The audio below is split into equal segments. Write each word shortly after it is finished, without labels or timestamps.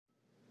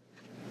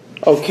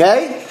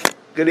Okay,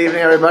 good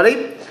evening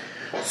everybody.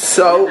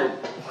 So,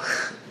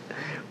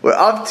 we're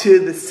up to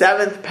the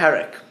 7th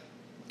parak,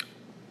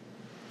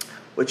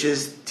 which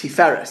is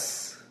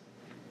Tiferes.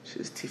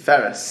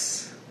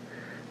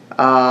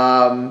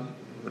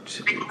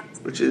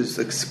 Which is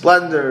like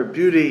splendor,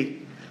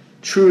 beauty,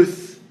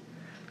 truth.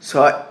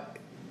 So,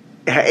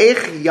 ha'ech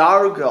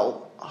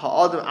yargel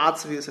ha'adam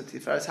atzviyus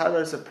Tiferes. How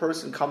does a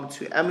person come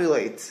to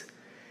emulate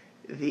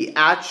the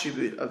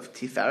attribute of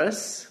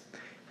Tiferes?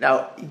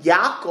 Now,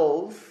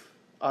 Yaakov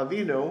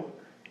Avinu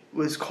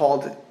was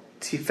called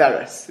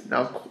Tiferes.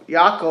 Now,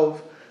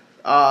 Yaakov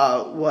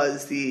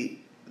was the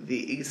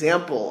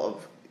example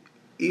of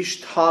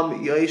Ish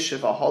Tam Yoshev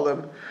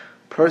Aholim,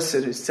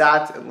 person who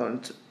sat and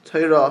learned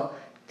Torah.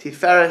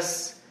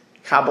 Tiferes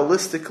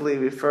Kabbalistically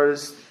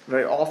refers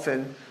very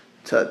often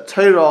to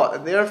Torah,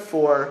 and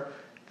therefore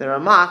the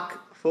Ramak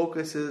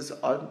focuses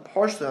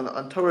partially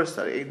on Torah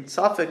study. In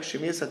Safek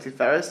Shemis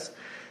Tiferes,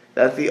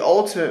 that the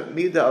ultimate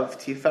midah of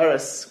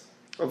Tiferes,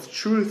 of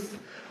truth,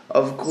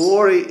 of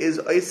glory, is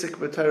Isaac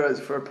B'Torah, is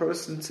for a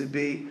person to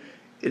be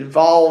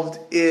involved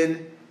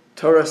in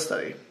Torah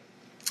study.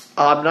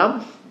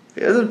 Amnam, he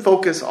doesn't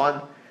focus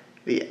on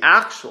the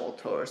actual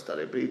Torah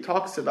study, but he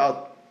talks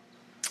about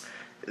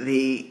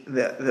a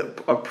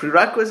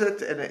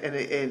prerequisite and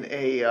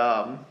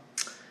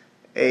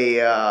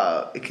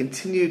a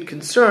continued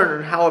concern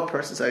on how a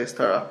person studies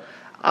Torah.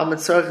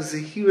 Amatzarch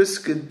Zehirus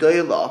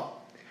Gedolah.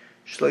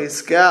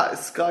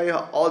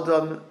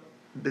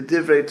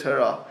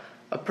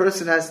 A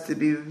person has to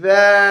be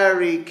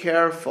very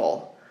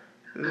careful,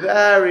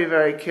 very,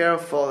 very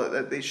careful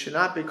that they should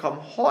not become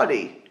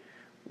haughty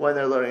when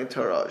they're learning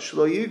Torah.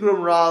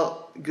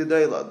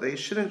 They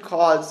shouldn't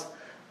cause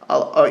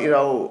a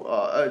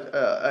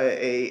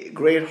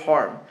great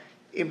harm.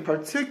 In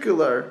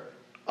particular,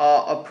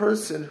 a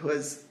person who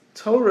has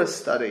Torah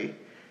study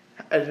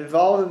and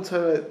involved in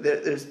Torah,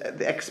 there's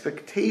the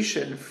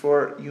expectation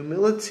for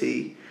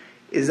humility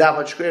is that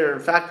much greater. In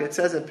fact, it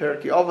says in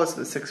Perek Yavos,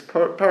 the 6th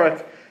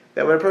parak,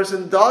 that when a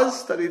person does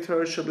study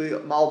Torah, should be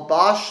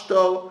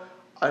malbashto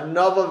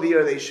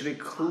anavavir. They should be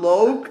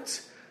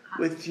cloaked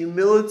with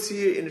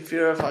humility and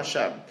fear of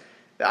Hashem.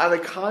 On the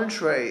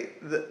contrary,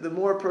 the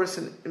more a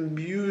person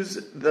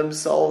imbues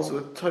themselves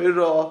with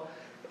Torah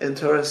and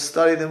Torah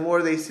study, the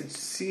more they should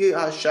see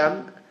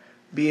Hashem,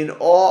 be in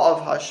awe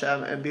of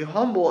Hashem, and be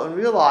humble and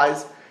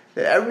realize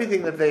that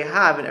everything that they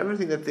have and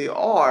everything that they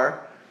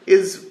are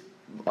is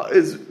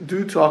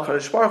due to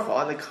HaKadosh Baruch Hu.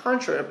 On the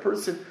contrary, a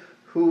person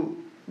who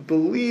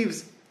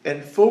believes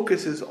and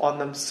focuses on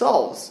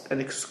themselves and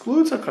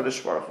excludes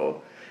HaKadosh Baruch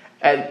Hu,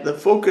 and the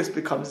focus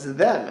becomes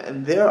them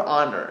and their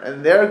honor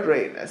and their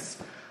greatness,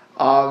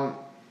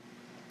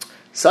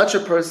 such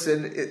a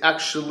person, it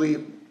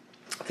actually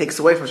takes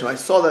away from him. I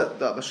saw that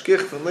the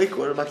Mashgiach from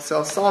Lakewood,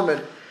 Matzell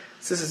Salmon,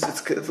 it's a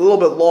little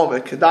bit long,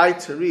 but kedai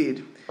to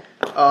read.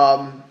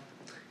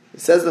 It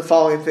says the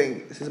following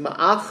thing. It says,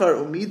 Ma'achar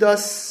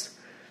umidas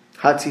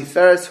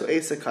Hatiferes hu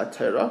esek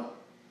haTorah,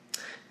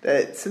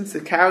 that since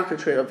the character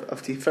trait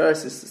of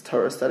Tiferes is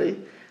Torah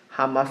study,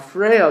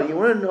 Hamafreo, you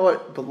want to know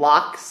what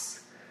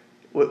blocks,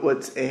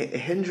 what's a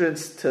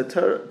hindrance to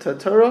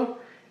Torah?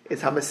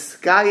 It's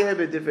Hamaskaya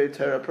b'divrei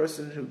Torah, a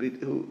person who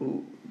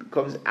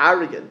becomes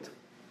arrogant.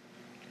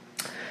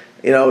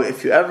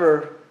 If you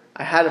ever,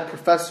 I had a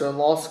professor in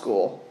law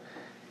school.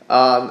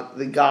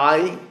 The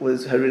guy had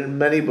written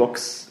many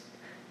books.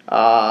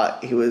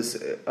 He was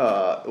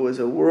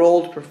a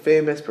world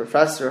famous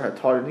professor, had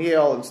taught in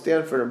Yale and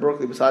Stanford and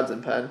Berkeley, besides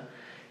in Penn.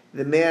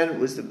 The man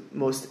was the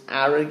most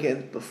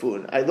arrogant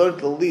buffoon. I learned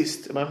the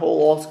least in my whole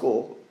law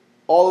school,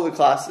 all of the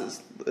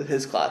classes,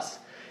 his class.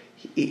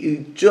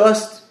 He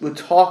just would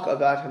talk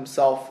about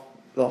himself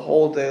the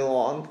whole day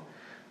long,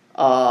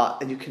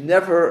 and you can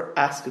never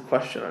ask a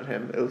question on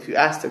him. If you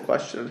asked a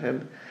question on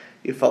him,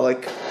 you felt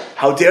like,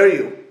 how dare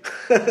you?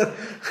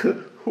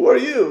 Who are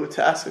you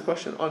to ask a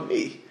question on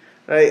me?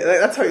 Right?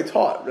 That's how he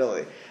taught,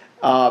 really.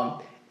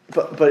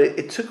 But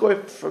it took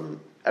away from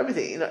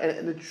everything.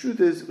 And the truth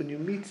is, when you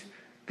meet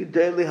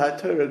Gedolei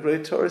HaTorah,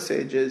 great Torah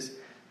sages,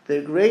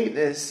 their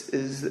greatness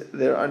is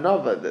their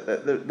anava,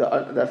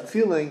 that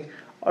feeling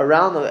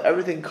around them, that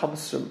everything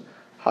comes from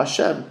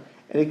Hashem.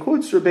 And he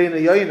quotes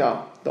Rabbeinu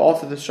Yoina, the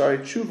author of the Shari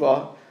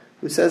Tshuva,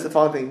 who says the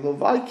following thing: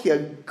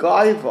 Lovaikia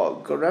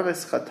gaiva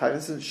goremes chatayim.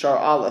 This is Shar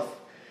Aleph.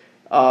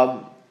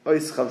 Not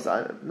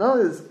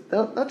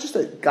just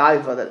that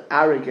gaiva, that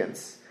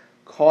arrogance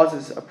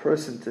causes a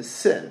person to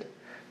sin.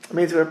 It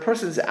means when a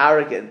person is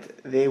arrogant,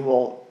 their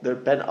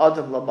ben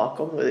adam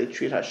lamakom, where they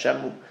treat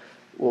Hashem,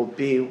 will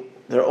be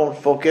their own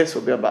focus,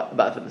 will be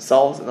about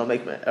themselves, and they'll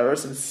make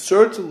errors. And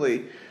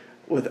certainly,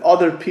 with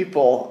other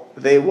people,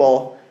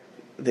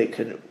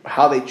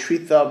 how they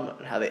treat them,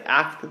 and how they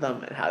act to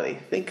them, and how they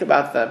think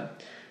about them,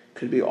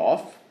 could be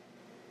off.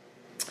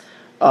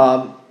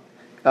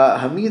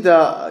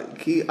 Hamida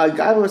ki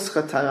agaiva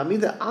chatan,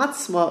 hamida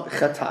atzma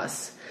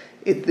chatas.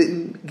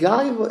 The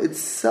gaiva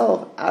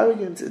itself,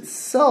 arrogance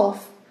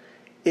itself,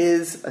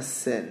 is a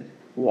sin.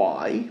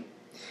 Why?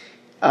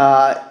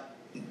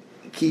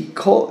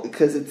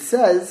 because it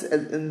says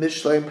in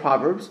Mishlei and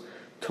Proverbs,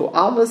 to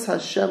Avas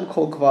Hashem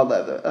kol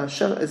kavalev.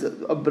 Hashem is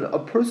a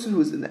person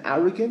who is an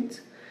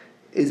arrogant,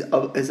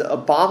 is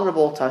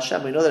abominable to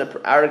Hashem. We know that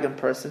an arrogant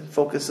person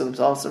focuses on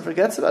themselves and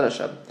forgets about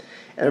Hashem.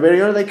 And Rabbi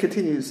Yonah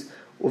continues,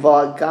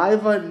 Uval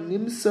Gaiva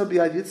nimsa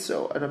b'yad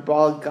Yitzro, and a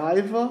Baal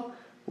Gaiva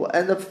will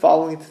end up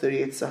falling into their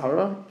Yetzer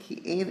Hara.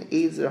 Ki ein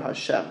ezer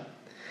Hashem.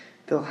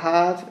 They'll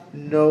have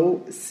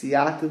no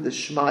siyata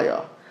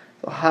d'shmaya.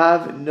 They'll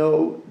have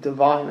no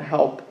divine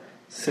help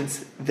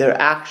since their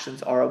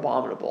actions are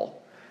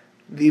abominable.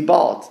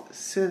 Vibalt,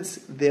 since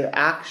their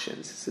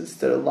actions, since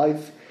their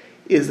life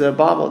is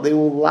abominable, they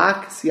will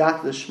lack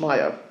siyata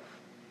d'shmaya.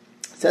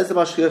 Says the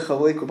Mashgiach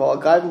Chavleiku, Baal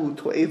Gaiva hu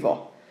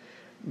to'eva.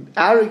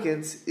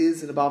 Arrogance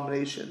is an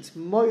abomination. It's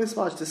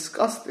much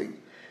disgusting.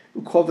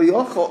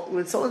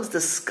 When someone's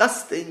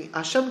disgusting,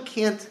 Hashem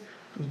can't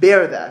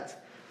bear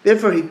that.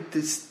 Therefore, he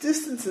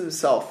distances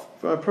himself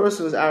from a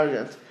person who's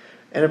arrogant.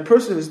 And a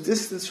person who's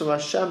distanced from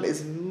Hashem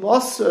is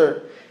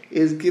Moser,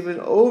 is given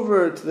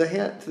over to the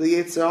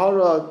Yetzer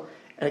Hara,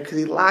 and because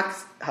he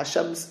lacks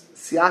Hashem's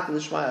siyata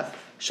d'shmaya,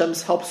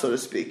 Hashem's help, so to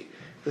speak.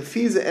 The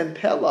Fiza and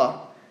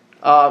Pella.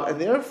 And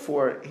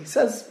therefore, he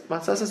says,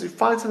 Matzah says, we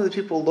find some of the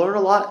people learn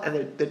a lot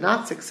and they're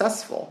not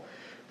successful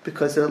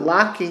because they're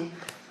lacking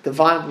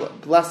divine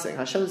blessing.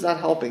 Hashem is not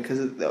helping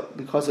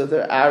because of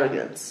their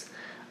arrogance.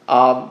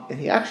 And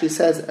he actually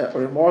says a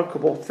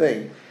remarkable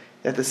thing,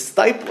 that the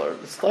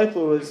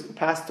Steipler was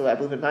passed away, I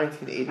believe, in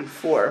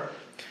 1984,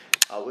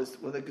 was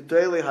the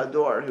Gedolei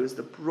Hador, who was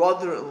the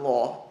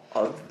brother-in-law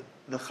of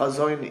the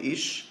Chazon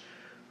Ish,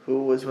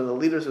 who was one of the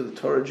leaders of the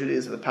Torah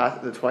Judaism in the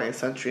 20th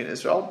century in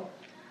Israel.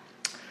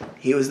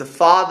 He was the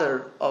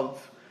father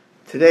of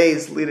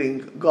today's leading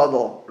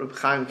Gadol, Reb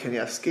Chaim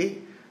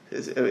Kanievsky.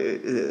 His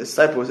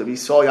disciple was Rabbi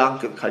Yisrael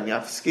Yankov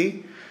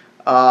Kanievsky.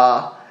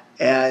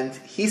 And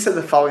he said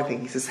the following thing.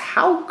 He says,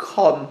 how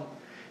come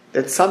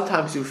that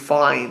sometimes you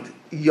find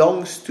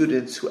young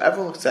students who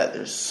everyone looks at,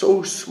 they're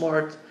so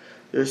smart,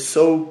 they're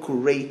so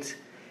great,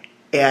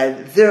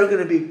 and they're going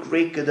to be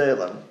great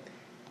Gedolim,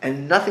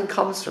 and nothing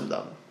comes from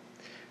them.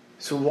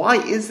 So why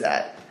is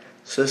that?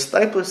 So the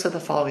Steipler said the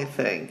following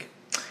thing.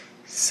 He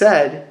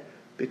said,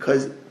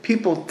 because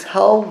people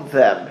tell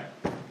them,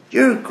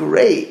 you're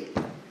great,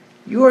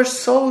 you are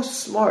so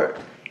smart.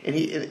 And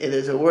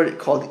there's a word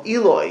called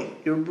Eloi,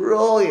 you're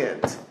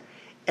brilliant.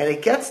 And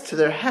it gets to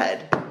their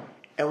head.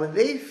 And when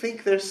they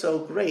think they're so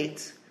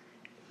great,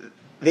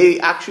 they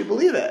actually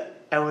believe it.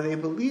 And when they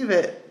believe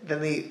it, then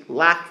they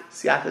lack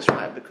siyata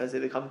d'shmaya because they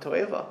become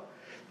toeva.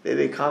 They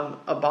become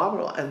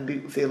abominable. And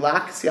if they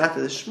lack siyata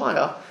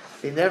d'shmaya,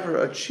 they never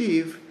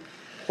achieve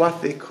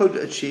what they could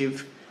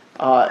achieve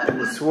in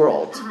this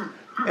world.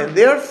 And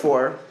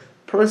therefore,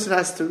 a person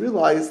has to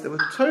realize that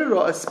with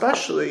Torah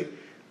especially,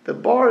 the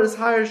bar is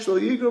higher, shlo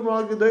yigrom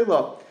al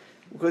gedolah,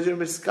 because you're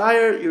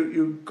miskayer,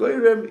 you're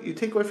goyrim, you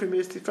take away from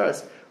your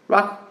tiferes.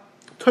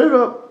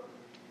 Torah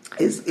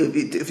is,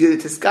 if you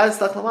disguise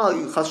laklamal,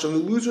 you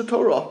lose your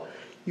Torah.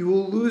 You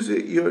will lose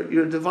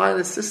your divine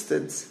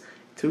assistance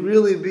to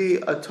really be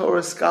a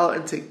Torah scholar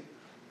and to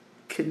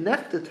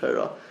connect the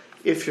Torah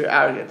if you're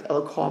arrogant.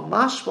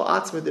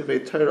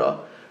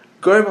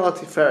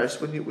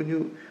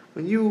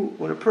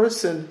 When a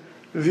person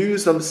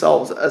views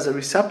themselves as a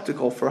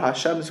receptacle for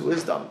Hashem's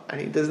wisdom,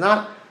 and he does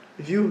not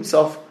view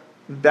himself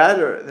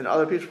better than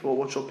other people,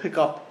 which we'll pick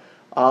up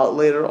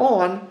later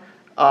on,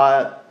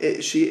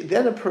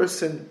 then a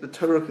person, the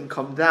Torah can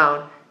come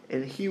down,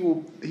 and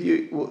it'll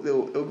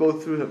go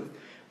through him.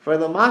 For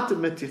Lamata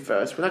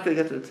Mitiferes, we're not going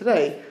to get to it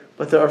today,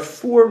 but there are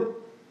 4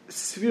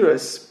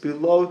 spheres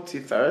below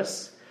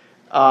Tiferes.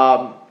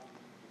 One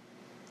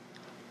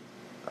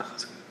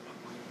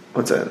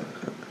second.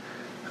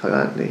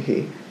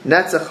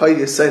 Netzach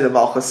HaYesod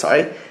HaMalchus,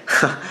 sorry.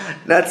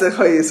 Netzach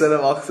HaYesod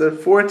HaMalchus,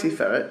 4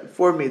 Tiferet,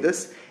 4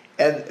 Midas.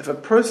 And if a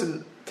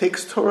person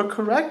takes Torah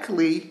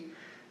correctly,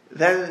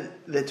 then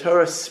the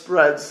Torah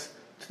spreads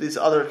to these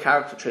other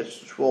character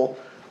traits, which we'll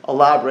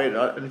elaborate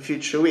on in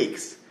future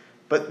weeks.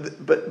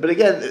 But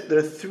again, there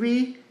are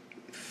 3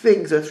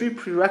 things, there are 3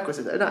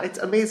 prerequisites. And it's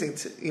amazing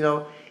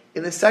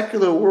in the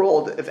secular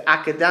world of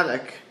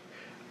academic,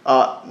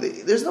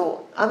 there's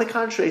no, on the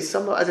contrary, as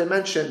I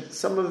mentioned,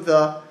 some of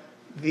the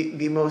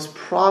most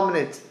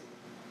prominent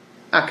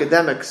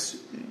academics,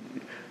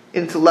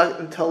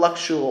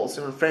 intellectuals.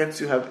 In France,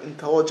 you have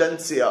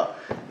intelligentsia,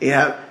 you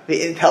have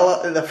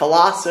the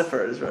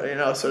philosophers,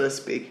 so to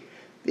speak.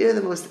 They're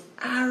the most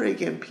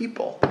arrogant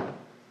people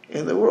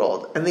in the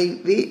world, and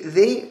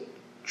they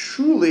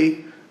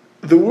truly,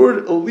 the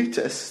word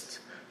elitist,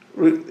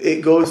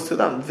 it goes to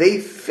them. They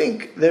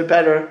think they're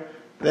better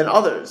than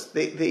others.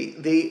 One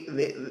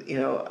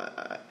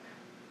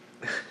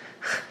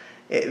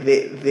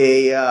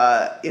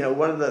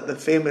of the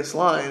famous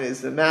line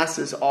is, the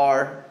masses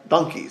are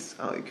donkeys.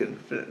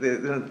 They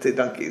don't say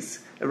donkeys.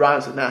 It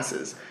rhymes with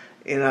masses.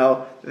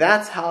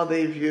 That's how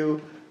they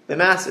view the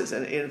masses.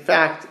 And in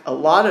fact, a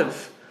lot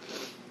of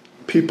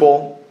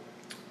people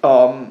who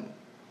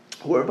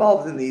are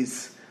involved in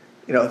these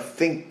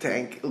think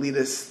tank,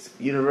 elitist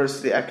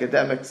university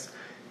academics,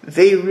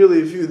 they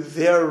really view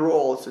their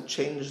role to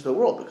change the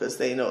world because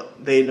they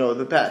know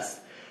the best.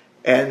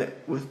 And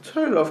with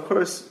Torah, of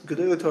course,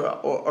 Gedolei Torah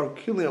are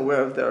keenly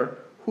aware of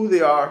who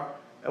they are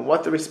and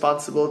what the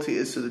responsibility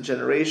is to the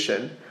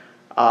generation.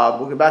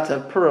 We're about to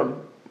have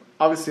Purim.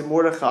 Obviously,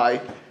 Mordechai,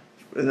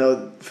 in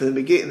the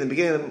beginning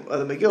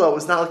of the Megillah,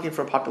 was not looking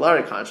for a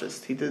popularity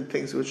contest. He did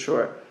things which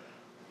were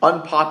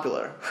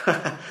unpopular,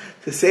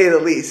 to say the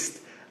least.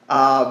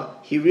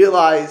 He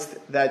realized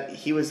that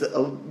he was the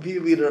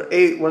leader,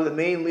 one of the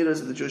main leaders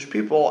of the Jewish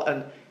people,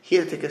 and he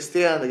had to take a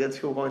stand against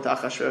people going to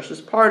Achashverosh's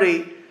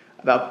party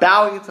about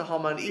bowing to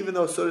Haman, even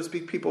though, so to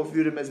speak, people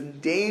viewed him as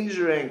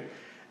endangering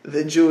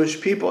the Jewish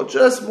people.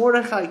 Just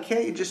Mordechai,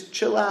 can't you just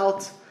chill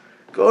out,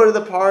 go to the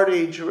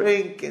party,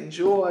 drink,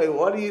 enjoy?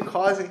 What are you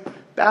causing?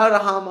 Bow to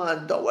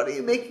Haman. What are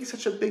you making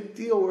such a big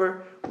deal?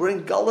 We're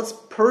in Galus,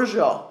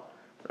 Persia,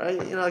 right?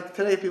 Like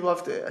today people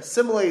have to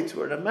assimilate.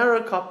 We're in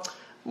America.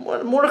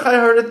 Mordechai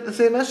heard the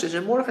same message,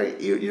 and Mordechai,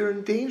 you're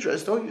in danger.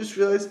 Don't you just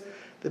realize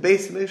the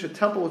base of the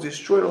temple was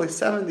destroyed only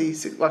 70,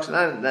 well, actually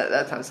not at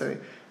that time,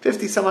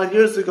 50 some odd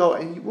years ago,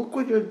 and look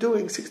what you're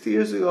doing 60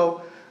 years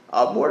ago.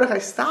 Mordechai,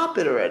 stop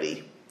it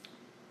already.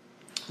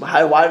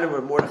 Why did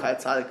Mordechai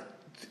Tzaddik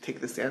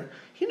take the stand?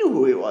 He knew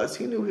who he was.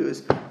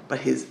 But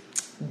his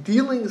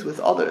dealings with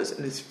others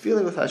and his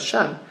feeling with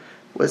Hashem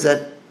was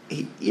that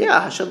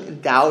Hashem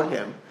endowed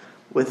him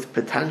with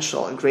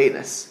potential and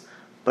greatness,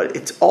 but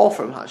it's all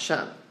from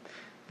Hashem.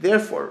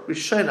 Therefore,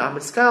 Rishayna,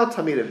 Miskayel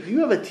Tamidim, if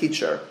you have a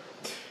teacher,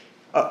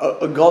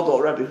 a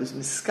Gadol Rebbe who's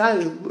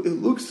Miskayel, who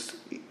looks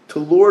to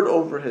lord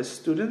over his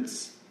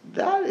students,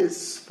 that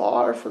is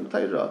far from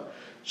Torah.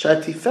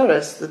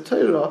 Shatiferes, the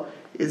Torah,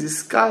 is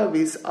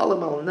Iskayavis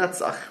Alam al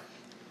Netzach.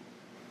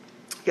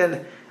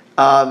 Again,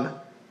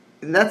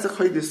 Netzach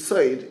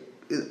Hoydesoid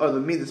are the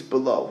midas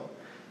below.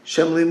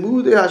 Shem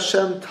Limudei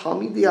Hashem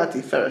Talmidei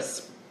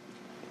Atiferes.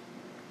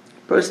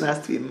 Person has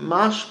to be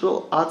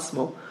mashbil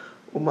atzmo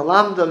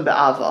umalamdam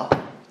be'ava,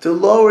 to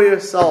lower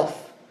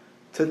yourself,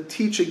 to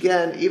teach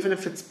again, even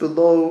if it's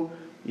below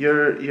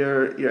your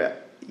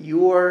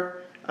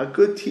a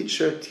good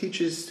teacher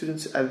teaches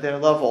students at their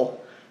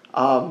level.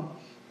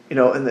 In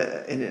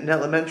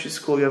elementary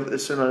school, you have a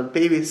certain amount of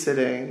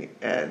babysitting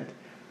and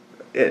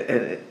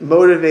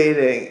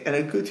motivating, and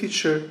a good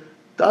teacher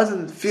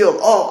doesn't feel,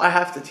 I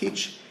have to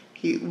teach.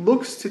 He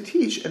looks to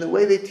teach, and the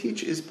way they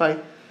teach is by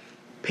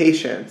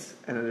patience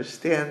and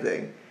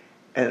understanding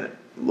and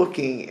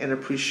looking and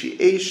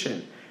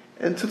appreciation,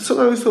 and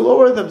sometimes to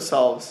lower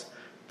themselves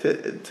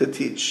to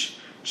teach.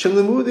 With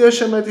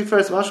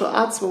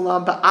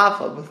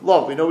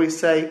love. We know we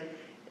say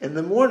in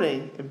the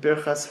morning in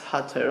Birchas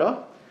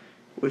HaTorah,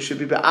 we should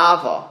be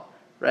be'ava,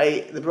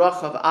 right? The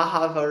bracha of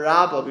Ahava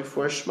Rabbah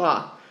before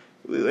Shema.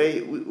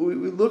 We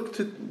look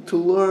to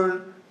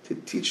learn to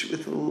teach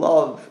with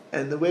love,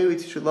 and the way we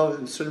teach with love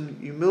is a certain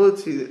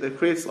humility that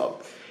creates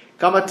love.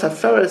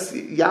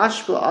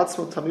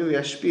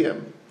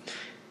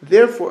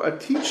 Therefore, a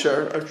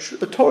teacher,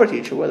 a Torah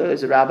teacher, whether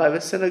it's a rabbi of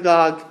a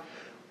synagogue,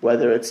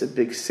 whether it's a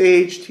big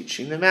sage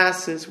teaching the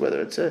masses,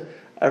 whether it's a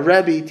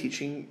rebbe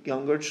teaching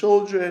younger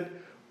children,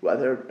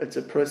 whether it's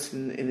a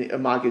person in a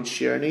Magid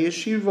Shir in a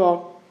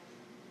yeshiva,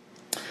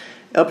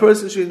 a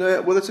person should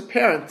know, whether it's a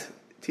parent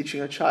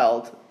teaching a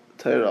child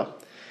Torah.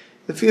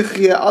 Teach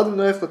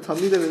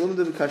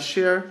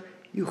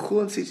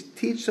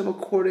them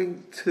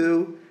according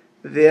to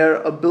their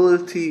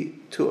ability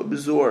to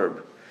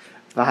absorb.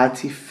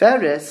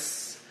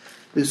 V'hatiferes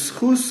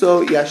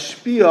b'schuso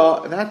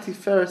yashpia, and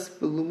hatiferes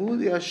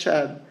b'lumudi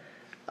Hashem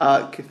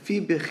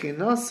kefi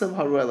b'chinasam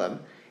harelem.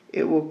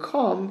 It will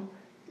come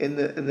in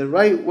the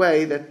right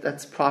way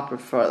that's proper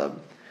for them.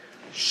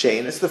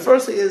 Shane. So the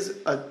first thing is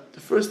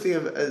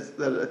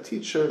that a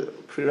teacher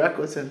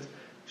prerequisite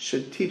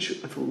should teach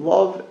with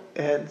love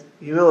and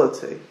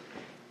humility.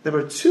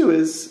 Number two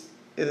is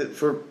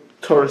for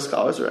Torah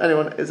scholars or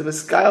anyone is a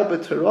miskayel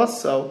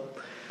b'toroso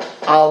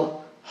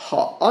al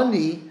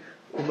ha'ani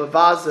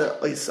umavaza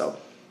oiso.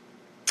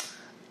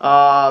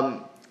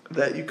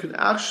 That you can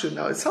actually,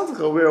 now it sounds like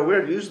a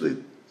weird. Usually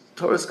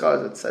Torah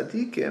scholars are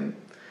tzaddikim,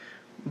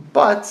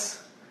 but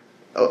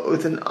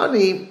with an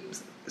ani,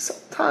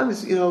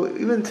 sometimes,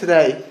 even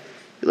today,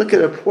 you look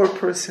at a poor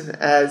person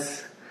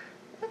as,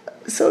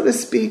 so to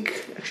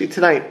speak, actually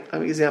tonight,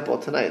 I'm an example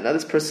tonight. Now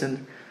this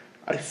person,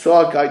 I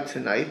saw a guy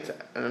tonight,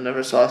 and I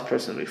never saw this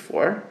person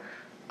before.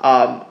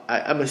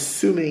 I'm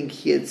assuming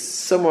he is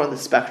somewhere on the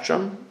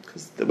spectrum,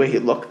 because the way he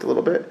looked a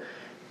little bit,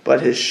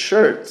 but his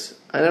shirt,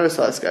 I never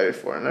saw this guy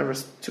before.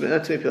 Not too many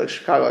people in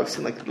Chicago I've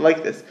seen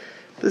like this.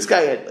 But this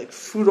guy had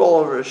food all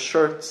over his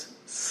shirt,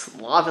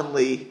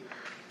 slovenly,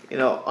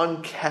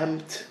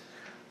 unkempt.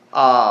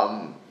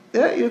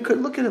 You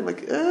could look at him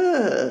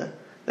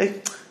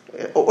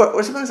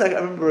or sometimes I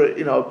remember,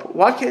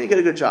 why can't you get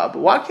a good job?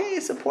 Why can't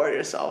you support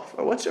yourself?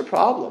 Or what's your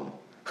problem?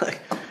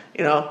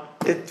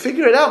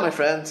 Figure it out, my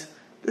friend.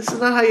 This is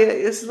not how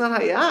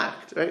you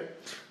act, right?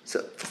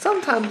 So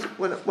sometimes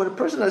when a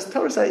person has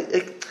Torah,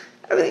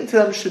 everything to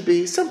them should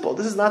be simple.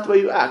 This is not the way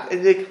you act,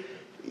 and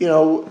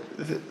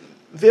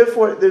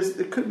therefore there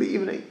could be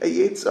even a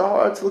yetzer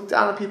hara to look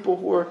down on people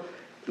who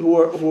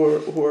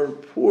are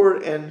poor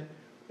and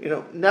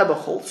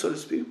nebachol, so to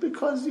speak,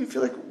 because you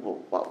feel like,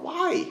 well,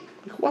 why?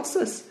 Like, what's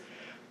this?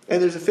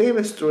 And there's a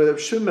famous story of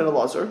Shimon ben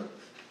Elazar.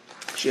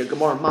 Actually, a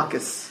Gemara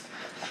Makis.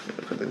 I'm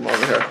going to put the Gemara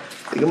over here.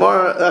 The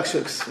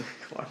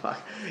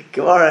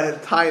Gemara in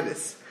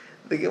Tainus.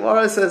 The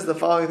Gemara says the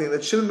following thing: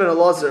 that Shimon ben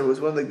Elazar was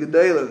one of the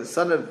Gedalim, the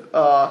son of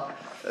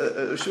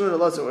Shimon ben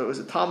Elazar, was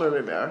a Talmud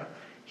Remer.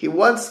 He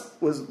once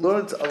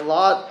learned a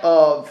lot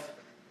of.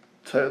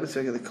 Sorry, let me see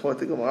if I can quote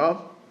the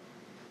Gemara.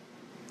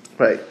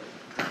 Right.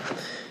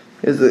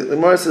 Here's the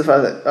Gemara says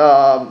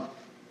that.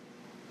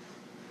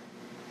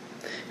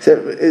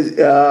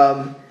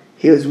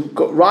 He was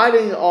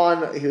riding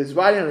on his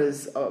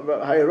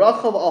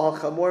Hayarachav al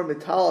Chamor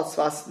Mital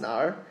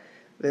Svasnar.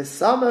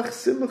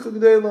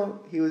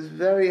 He was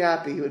very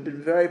happy. He had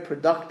been very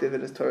productive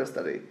in his Torah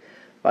study.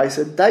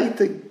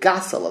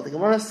 The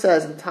Gemara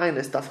says in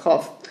Tainus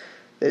Tafchav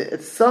that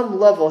at some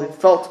level he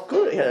felt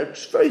good. He had a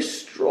very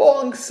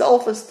strong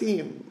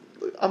self-esteem.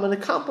 I'm an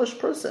accomplished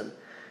person.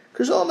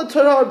 Then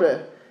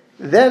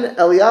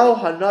Eliyahu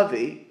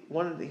Hanavi,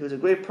 he was a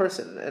great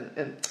person,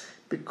 and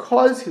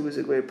because he was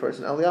a great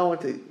person, Eliyahu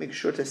wanted to make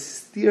sure to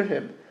steer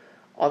him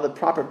on the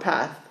proper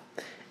path.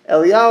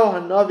 Eliyahu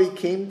Hanavi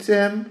came to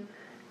him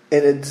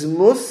in a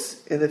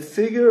dzmus, in the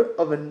figure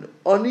of an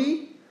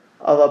ani,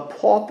 of a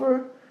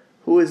pauper,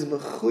 who was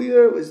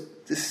mechuyar, was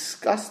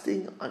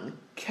disgusting,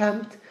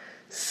 unkempt,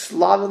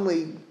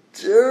 slovenly,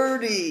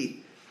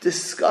 dirty,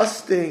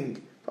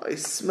 disgusting, probably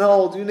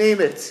smelled, you name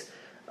it.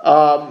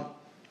 Amalo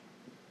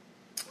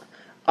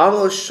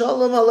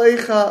Shalom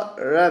Alecha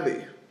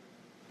Rabbi.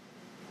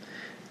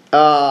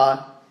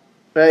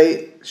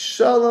 Right?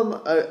 Shalom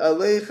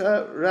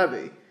Alecha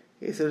Rabbi.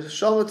 He says,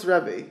 Shalom to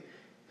Rabbi.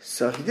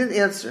 So he didn't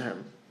answer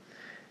him.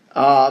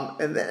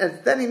 And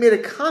then he made a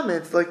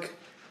comment like,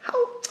 "How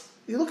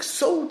you look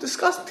so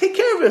disgusting? Take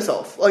care of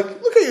yourself. Like,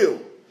 look at you."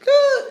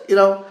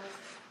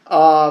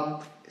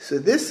 So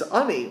this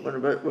ani, when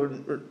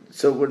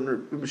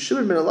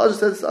Shimon ben Elazar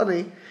said this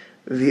ani,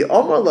 the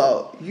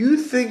Omerlo, you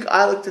think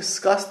I look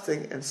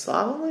disgusting and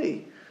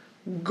slovenly?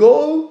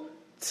 Go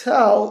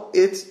tell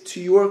it to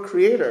your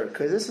Creator,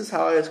 because this is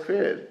how I was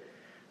created,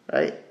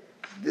 right?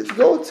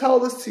 Go tell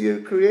this to your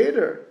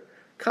Creator.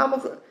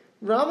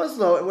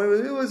 Ramazlo, and what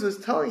he was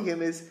telling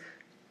him is,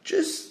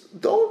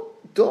 just don't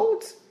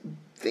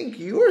think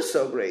you're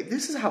so great.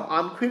 This is how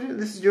I'm created.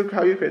 This is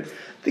how you're created.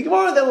 The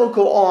Gemara then will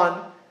go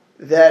on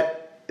that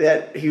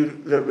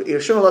Shimon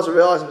Elazar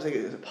realized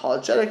he was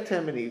apologetic to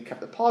him, and he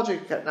kept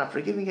apologizing, he kept not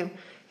forgiving him.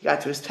 He got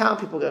to his town,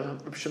 people gave him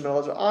Shimon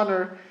Elazar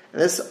honor,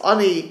 and this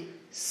ani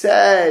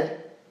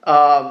said,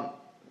 "Why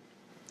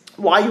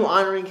are you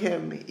honoring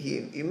him?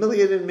 He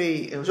humiliated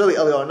me." It was really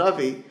Eliyahu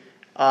Navi.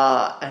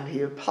 And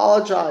he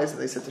apologized,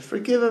 and they said to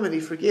forgive him, and he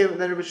forgave him.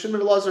 And then Rabbi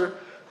Shimon Elazar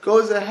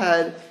goes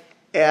ahead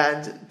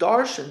and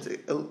darshans,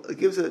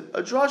 gives a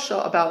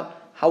drasha about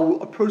how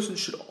a person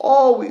should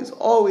always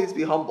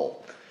be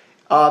humble.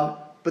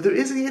 But there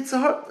is a yetzer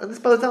hara, and this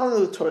by the telling of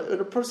the Torah,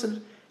 that a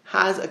person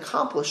has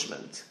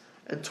accomplishment,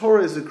 and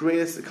Torah is the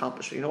greatest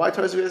accomplishment. You know why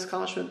Torah is the greatest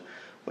accomplishment?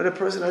 When a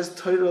person has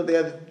Torah, they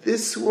have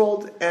this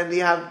world, and they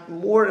have,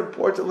 more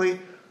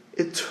importantly,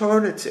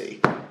 eternity.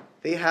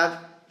 They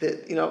have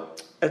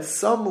at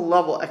some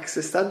level,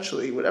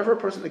 existentially, whatever a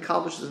person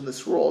accomplishes in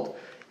this world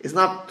is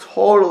not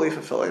totally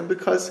fulfilling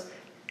because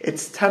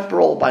it's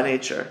temporal by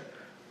nature.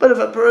 But if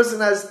a person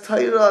has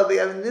Torah, they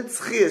have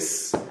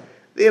nitzchis,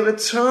 they have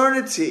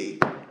eternity,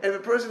 and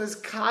if a person is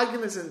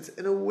cognizant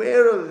and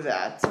aware of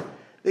that,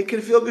 they can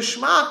feel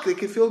geschmack, they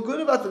can feel good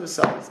about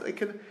themselves, they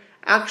can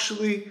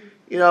actually,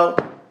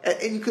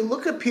 and you can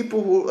look at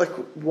people who, like,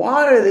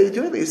 why are they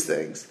doing these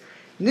things?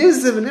 Right?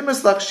 So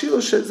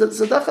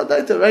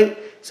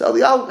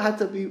Eliyahu had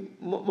to be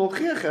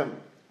mochiach.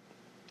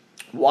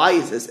 Why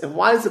is this? And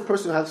why is the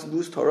person who has to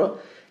lose Torah?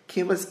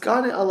 Again,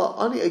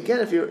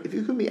 if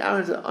you can be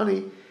arrogant to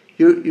ani,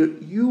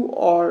 you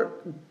are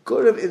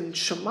good in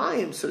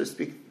Shemayim, so to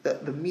speak,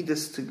 the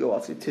midas to go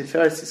off.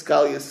 Tiferes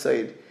Yisgal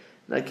Yisayid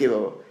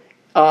Nakivo.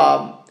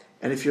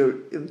 And if you're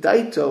in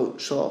Daito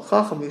Shal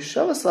Chacham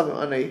Yishavas Lavim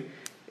ani,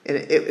 and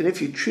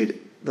if you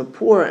treat the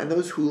poor and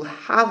those who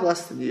have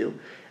less than you,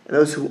 and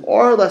those who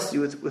are less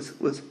than you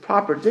with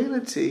proper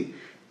dignity,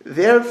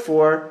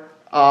 therefore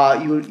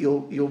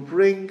you'll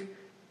bring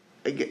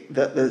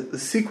the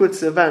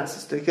sequence of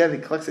events. Again, he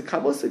collects it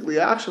kabbalistically.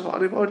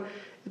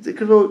 It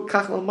could go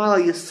kachlamala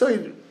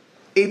yisoid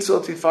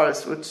eitzot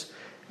tifaris, which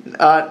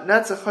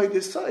netzachay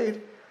yisoid.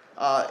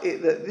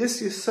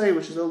 This yisoid,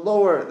 which is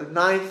the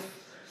ninth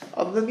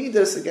of the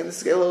midas, again, this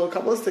scale a little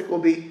kabbalistic, will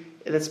be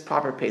in its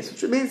proper pace.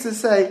 Which means to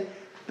say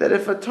that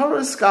if a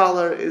Torah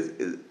scholar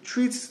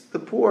treats the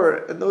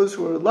poor and those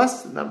who are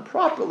less than them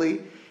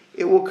properly,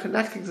 it will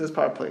connect things to this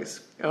proper place.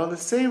 And on the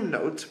same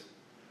note,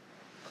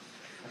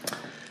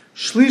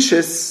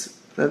 Shlishis,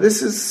 now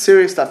this is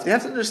serious stuff. You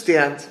have to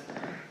understand,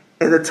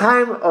 in the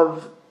time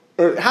of,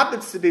 it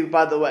happens to be,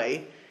 by the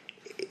way,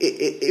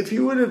 if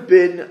you would have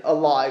been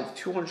alive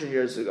 200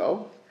 years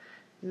ago,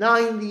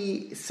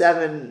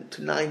 97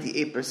 to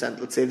 98%,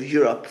 let's say, of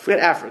Europe, forget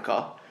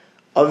Africa,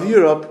 of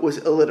Europe was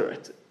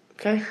illiterate.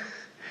 Okay?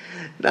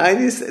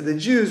 The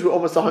Jews were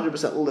almost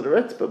 100%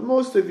 literate, but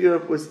most of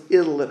Europe was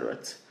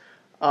illiterate.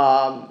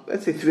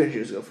 Let's say 300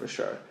 years ago for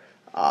sure.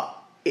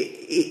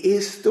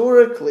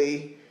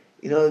 Historically,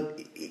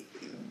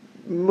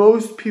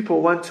 most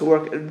people went to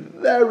work at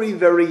very,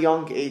 very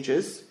young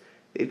ages.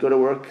 They'd go to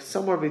work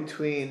somewhere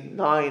between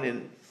 9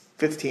 and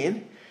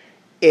 15.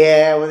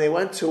 And when they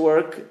went to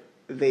work,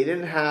 they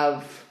didn't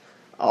have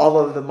all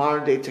of the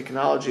modern day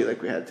technology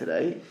like we had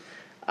today.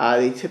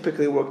 They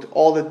typically worked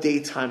all the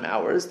daytime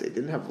hours. They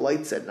didn't have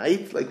lights at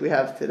night like we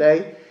have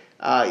today.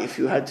 If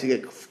you had to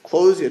get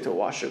clothes, you had to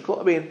wash your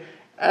clothes.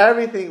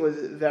 Everything was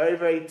very,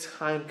 very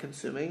time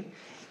consuming.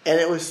 And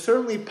it was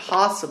certainly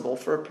possible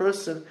for a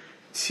person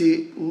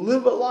to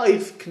live a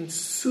life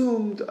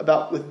consumed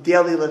with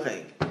daily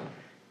living.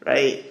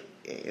 Right?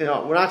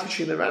 We're not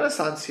teaching the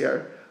Renaissance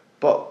here,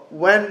 but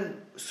when,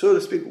 so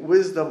to speak,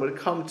 wisdom would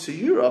come to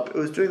Europe, it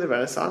was during the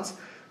Renaissance.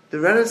 The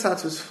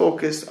Renaissance was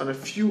focused on a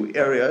few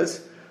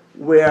areas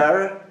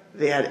where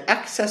they had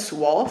excess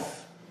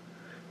wealth.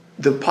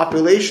 The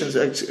populations,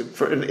 in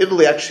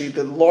Italy, actually,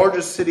 the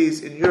largest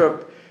cities in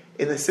Europe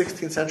in the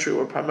 16th century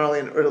were primarily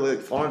in Italy, like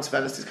Florence,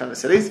 Venice, these kind of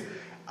cities,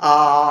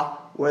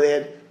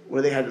 where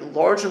they had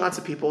large amounts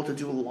of people to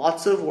do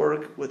lots of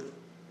work with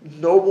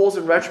nobles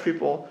and rich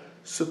people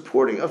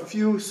supporting a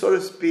few, so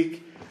to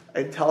speak,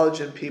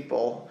 intelligent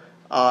people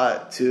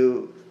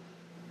to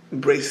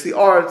embrace the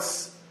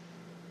arts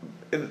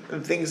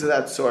and things of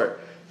that sort.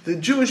 The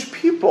Jewish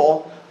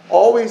people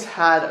always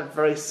had a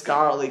very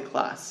scholarly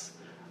class.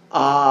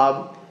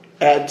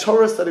 And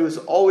Torah study was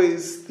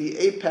always the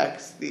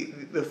apex,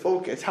 the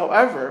focus.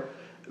 However,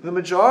 the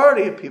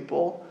majority of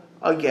people,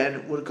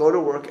 again, would go to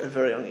work at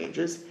very young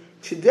ages.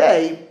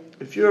 Today,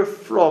 if you're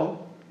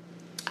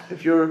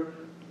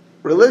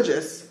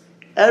religious,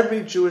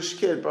 every Jewish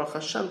kid, Baruch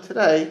Hashem,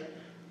 today,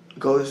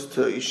 goes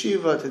to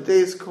yeshiva, to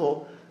day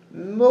school.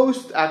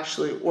 Most,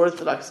 actually,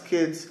 Orthodox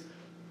kids,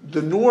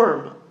 the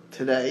norm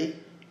today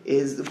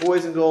is the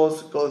boys and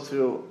girls go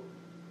through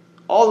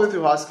all the way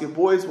through Husky.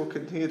 Boys will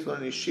continue to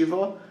learn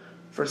yeshiva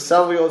for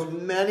several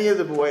years. Many of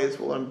the boys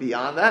will learn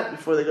beyond that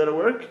before they go to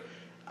work.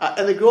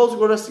 And the girls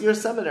will go to your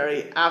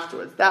seminary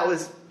afterwards. That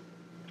was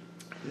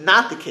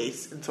not the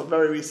case until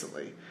very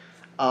recently.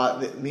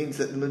 That means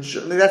that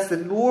that's the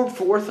norm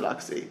for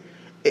Orthodoxy.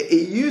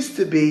 It used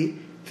to be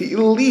the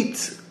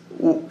elite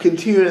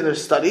continued in their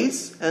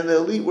studies, and the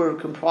elite were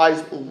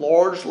comprised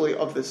largely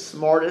of the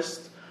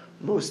smartest,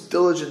 most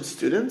diligent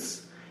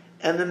students,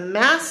 and the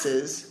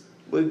masses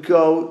would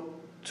go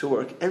to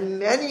work. And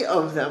many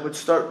of them would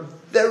start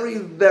very,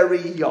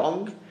 very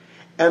young,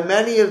 and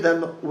many of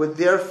them would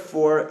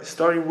therefore,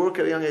 starting work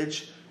at a young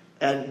age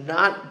and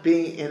not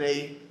being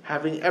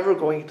having ever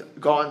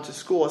gone to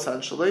school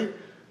essentially,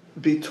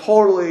 be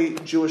totally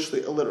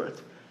Jewishly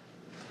illiterate.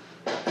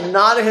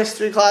 Not a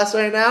history class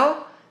right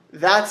now.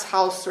 That's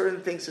how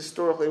certain things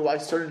historically, why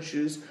certain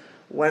Jews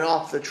went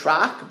off the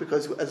track,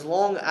 because as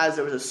long as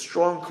there was a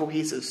strong,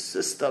 cohesive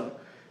system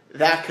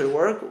that could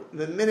work,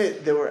 the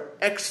minute there were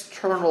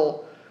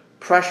external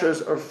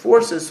pressures or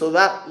forces, so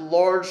that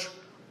large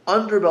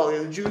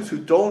underbelly of Jews who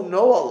don't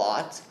know a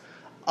lot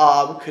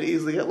could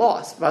easily get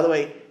lost. By the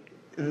way,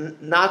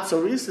 not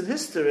so recent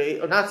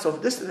history, or not so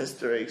distant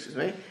history,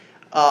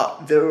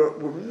 there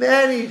were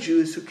many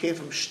Jews who came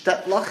from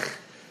Shtetlach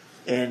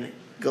in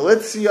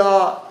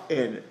Galicia,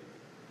 in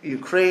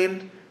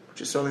Ukraine,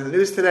 which is certainly in the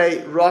news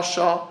today,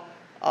 Russia,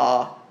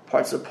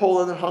 parts of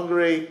Poland and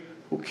Hungary,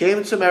 who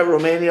came to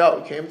Romania,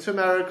 who came to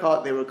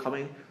America. They were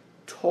coming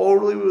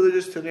totally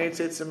religious to the United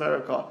States of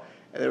America,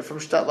 and they were from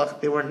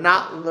Shtetlach. They were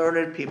not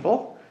learned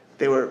people.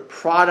 They were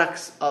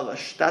products of a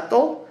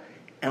shtetl,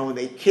 and when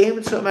they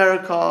came to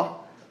America,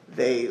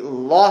 they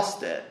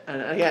lost it.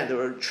 And again, there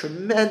were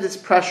tremendous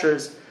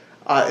pressures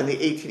in the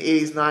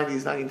 1880s,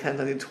 90s,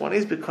 1910s,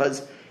 1920s,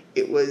 because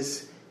it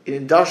was an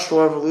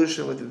industrial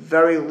revolution with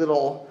very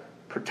little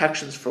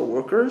protections for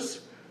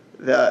workers.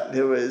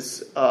 There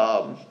was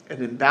an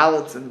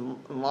imbalance in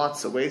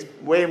lots of ways,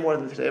 way more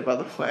than today, by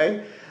the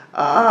way.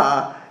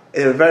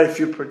 There were very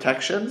few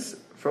protections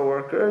for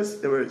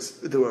workers. There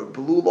were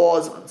blue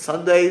laws on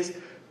Sundays,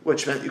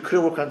 which meant you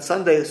couldn't work on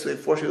Sundays, so they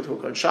forced you to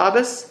work on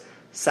Shabbos.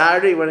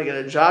 Saturday, you want to get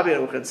a job, you had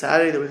to work on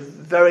Saturday. There was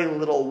very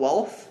little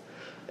wealth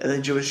in the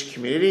Jewish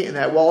community, and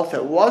that wealth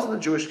that was in the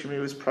Jewish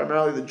community was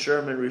primarily the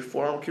German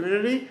Reform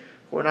community,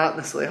 who were not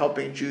necessarily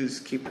helping Jews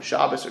keep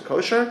Shabbos or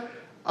kosher.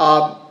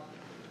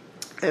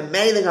 And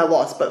many things got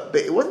lost, but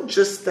it wasn't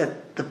just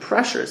that the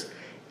pressures,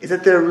 is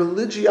that their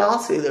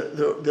religiosity,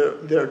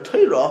 their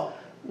Torah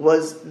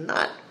was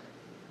not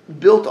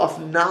built off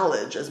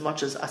knowledge as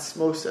much as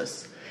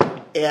osmosis.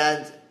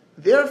 And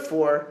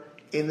therefore,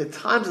 in the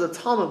times of the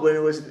Talmud, when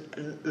it was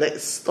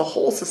the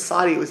whole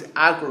society was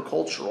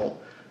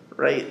agricultural,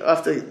 right?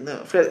 After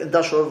the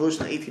Industrial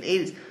Revolution in the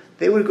 1880s,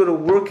 they would go to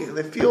work in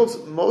the fields.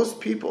 Most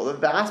people, the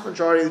vast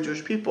majority of the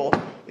Jewish people,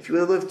 if you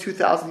would have lived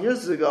 2,000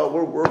 years ago,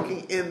 were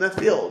working in the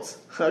fields.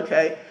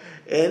 Okay,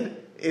 and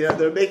they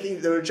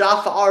were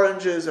Jaffa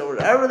oranges or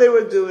whatever they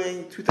were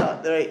doing.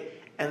 2,000,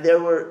 and there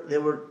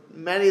were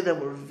many of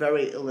them were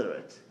very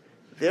illiterate.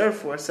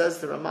 Therefore, says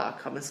the Ramak,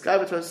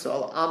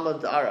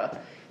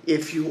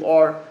 if you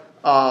are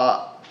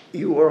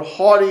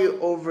haughty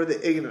over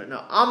the ignorant.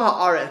 Now, Am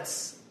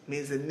Haaretz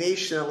means the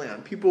nation of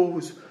land, people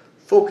whose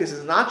focus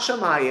is not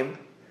Shamayim,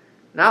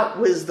 not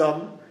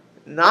wisdom,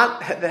 not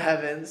the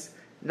heavens,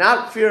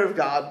 not fear of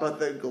God, but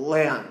the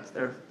land.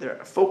 They're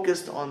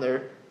focused on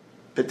their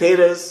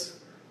potatoes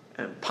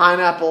and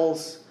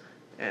pineapples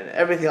and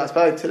everything else.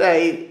 But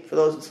today, for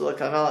those in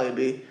Silicon Valley, it'd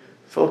be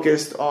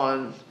focused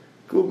on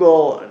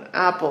Google and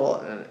Apple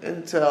and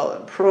Intel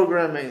and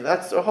programming.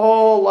 That's their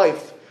whole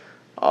life,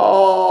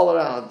 all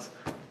around.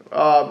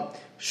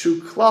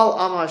 Shuklal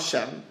Am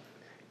Hashem,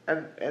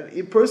 and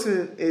a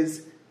person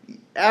is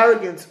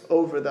arrogant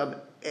over them,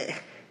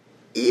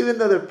 even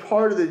though they're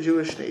part of the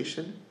Jewish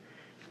nation.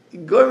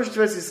 Again,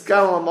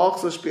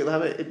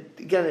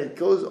 it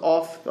goes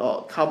off the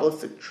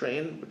Kabbalistic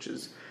train, which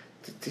is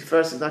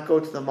Tiferes does not go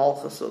to the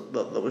Malchus,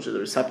 which is the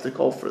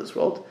receptacle for this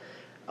world.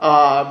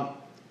 A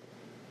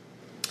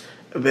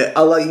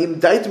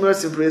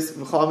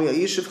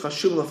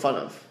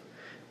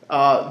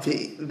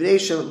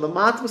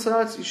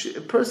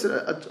person,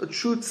 a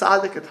true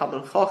tzaddik, a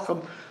Talmid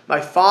Chacham.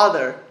 My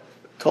father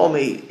told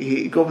me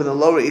he grew up in the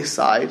Lower East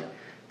Side.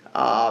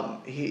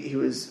 He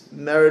was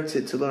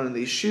merited to learn in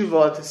the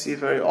yeshiva, to see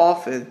very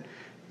often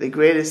the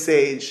greatest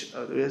sage,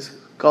 there is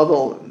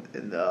Gadol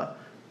in the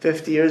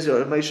 50 years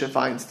ago, Moshe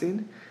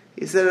Feinstein.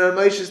 He said at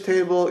Moshe's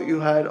table you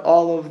had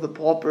all of the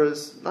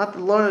paupers, not the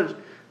learned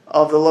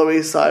of the Lower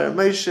East Side.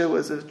 Moshe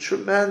was a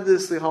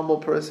tremendously humble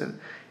person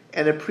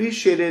and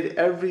appreciated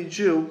every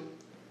Jew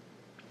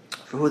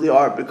for who they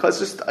are. Because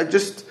there are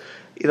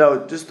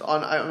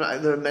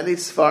many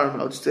Sfarim,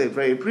 I'll just say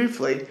very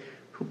briefly,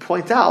 who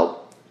point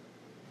out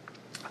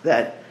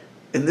that,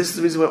 and this is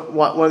the reason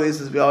one of the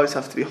reasons we always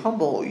have to be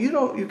humble.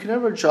 You can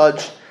never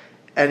judge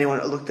anyone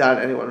or look down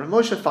at anyone.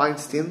 Moshe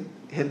Feinstein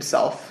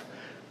himself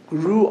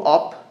grew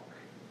up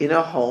in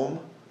a home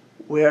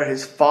where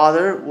his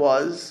father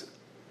was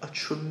a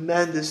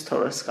tremendous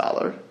Torah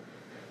scholar,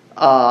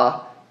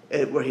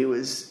 where he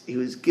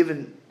was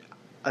given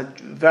a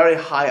very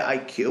high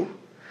IQ.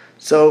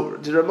 So,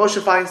 did Moshe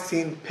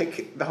Feinstein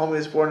pick the home he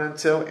was born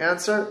into?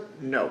 Answer: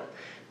 no.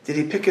 Did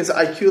he pick his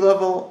IQ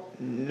level?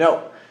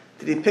 No.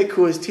 Did he pick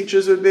who his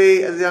teachers would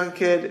be as a young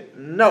kid?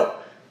 No.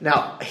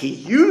 Now, he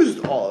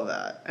used all of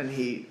that, and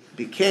he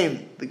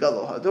became the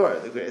Gadol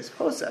Hador, the greatest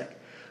posek.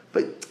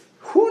 But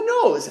who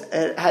knows?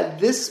 Had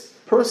this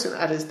person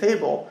at his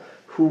table,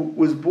 who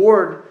was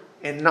born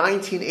in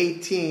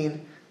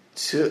 1918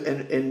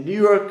 in New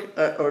York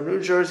or New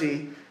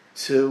Jersey,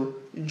 to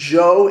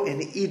Joe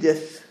and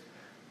Edith,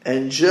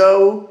 and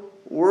Joe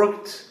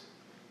worked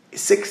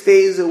 6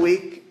 days a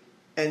week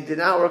and did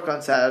not work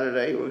on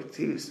Saturday.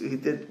 He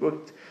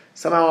worked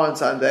somehow on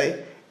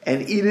Sunday,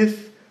 and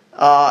Edith,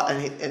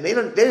 and they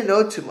didn't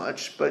know too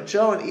much, but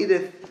Joe and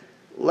Edith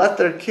let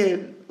their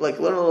kid learn a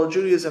little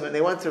Judaism, and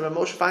they went to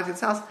Moshe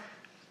Feinstein's house.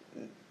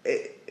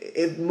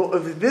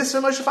 If this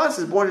Moshe Feinstein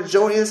is born in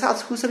Joe and Edith's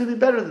house, who said he'd be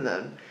better than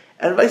them?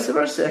 And vice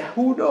versa.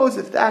 Who knows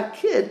if that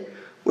kid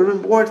would have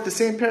been born to the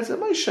same parents as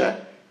Moshe?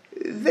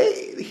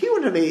 He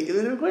would have been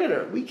even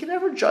greater. We can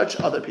never judge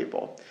other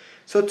people.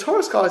 So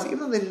Torah scholars, even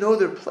though they know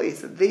their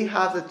place, that they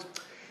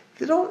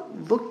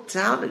don't look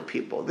down at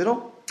people. They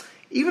don't.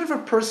 Even if a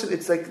person,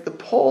 it's like the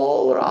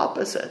polar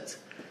opposite.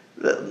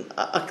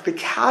 The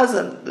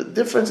chasm, the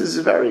difference is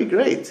very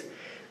great.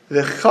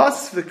 The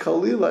chas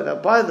v'kalila. Now,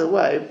 by the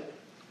way,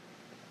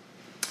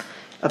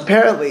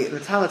 apparently in the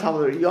time of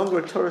Talmud, there were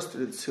younger Torah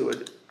students who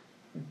would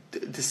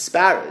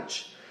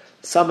disparage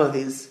some of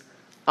these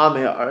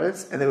Amei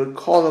Haaretz, and they would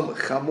call them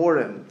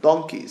chamurim,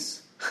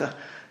 donkeys.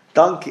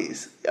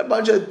 Donkeys. A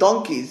bunch of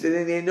donkeys.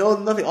 They know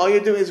nothing. All you're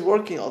doing is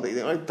working all day.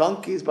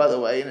 Donkeys, by the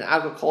way, in an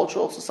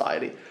agricultural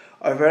society,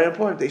 are very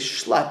important. They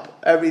schlep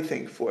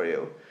everything for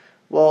you.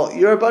 Well,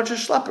 you're a bunch of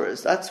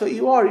schleppers. That's what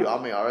you are, you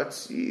Amei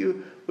Haaretz.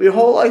 Your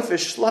whole life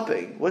is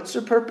schlepping. What's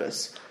your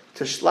purpose?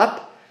 To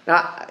schlep?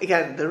 Now,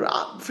 again,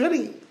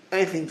 forgetting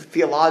anything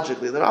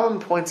theologically, the Rambam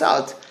points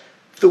out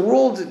the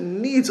world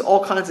needs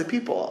all kinds of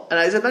people. And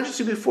as I mentioned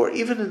to you before,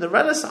 even in the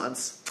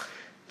Renaissance,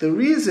 the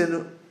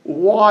reason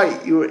why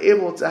you were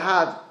able to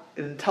have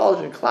an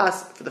intelligent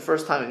class for the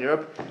first time in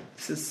Europe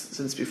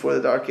since before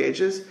the Dark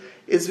Ages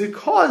is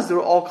because there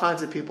were all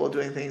kinds of people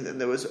doing things and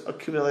there was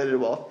accumulated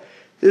wealth.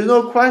 There's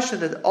no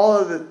question that all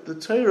of the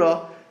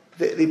Torah,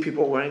 the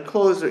people wearing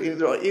clothes, they're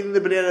eating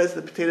the bananas,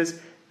 the potatoes,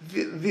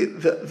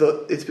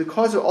 it's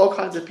because there are all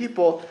kinds of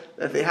people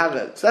that they have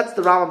it. So that's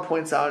the Rambam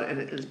points out in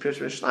his Pirush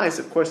Mishnayos,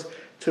 of course,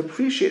 to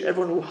appreciate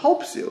everyone who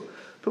helps you.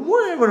 But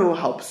more than everyone who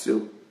helps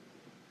you,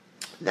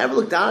 never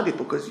look down at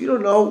people because you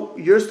don't know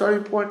your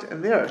starting point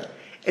and theirs.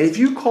 And if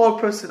you call a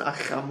person a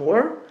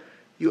chamor,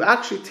 you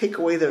actually take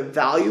away their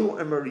value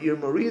and you're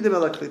moridim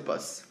el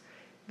klipas.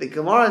 the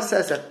Gemara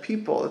says that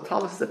people, the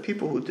Talmud says that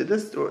people who did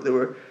this, there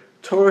were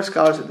Torah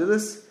scholars who did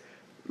this,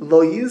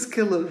 Lo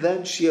yizke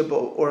leven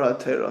shiabo or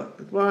Torah.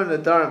 The Gemara in the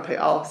Dar Pei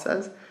Aleph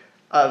says,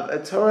 a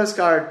Torah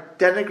scholar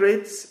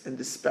denigrates and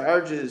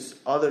disparages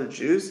other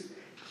Jews,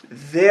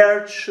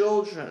 their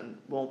children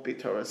won't be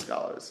Torah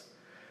scholars.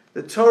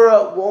 The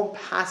Torah won't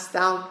pass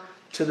down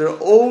to their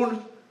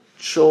own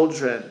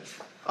children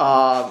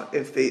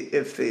if they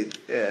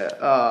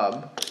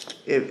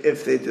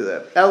do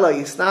that. Ella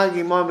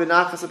yisnagi man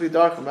b'nachas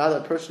apidarchim. Rather,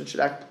 a person should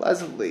act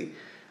pleasantly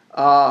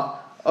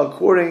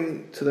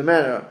according to the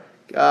manner.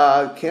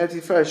 Like the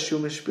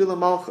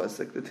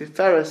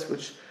Tiferes,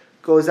 which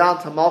goes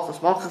out to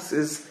Malchus. Malchus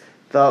is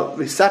the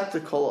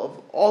receptacle of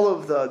all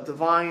of the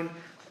divine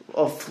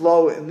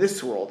flow in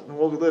this world, in the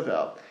world we live in.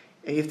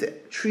 And you have to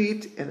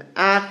treat and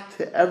act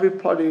to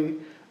everybody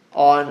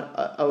on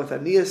with a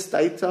niyas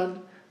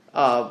daitan,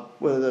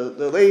 whether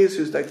the ladies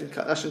who's daitan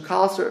nashim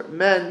kalser,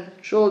 men,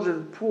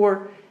 children,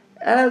 poor,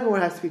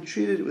 everyone has to be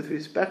treated with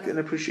respect and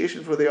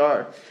appreciation for who they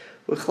are.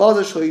 With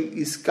chladash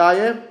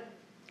yiskayeh.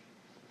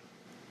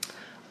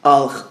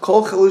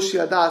 Kol chalushi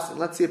adas, and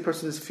let's say a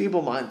person is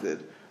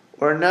feeble-minded,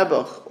 or a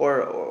nebuch,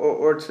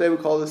 or today we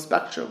call it a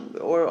spectrum,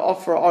 or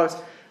offer ours.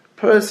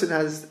 Person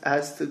has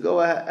to go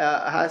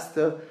has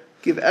to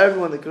give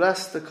everyone the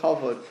grass, the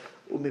kavod.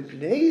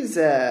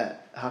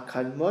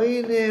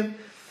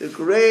 The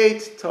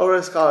great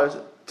Torah scholars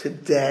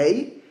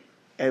today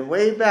and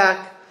way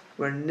back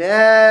were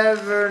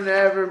never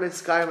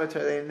mitzkayim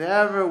Torah. They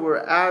never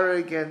were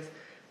arrogant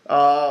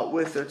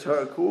with their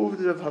Torah.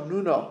 Ku'uvd of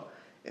Hamnuna.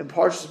 In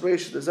Parshas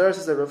Bereishis, the Zohar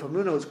says that Rav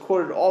Hamnuna was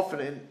quoted often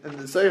in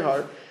the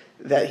Zohar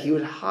that he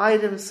would hide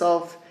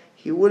himself,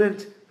 he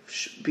wouldn't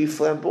be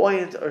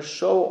flamboyant or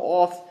show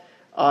off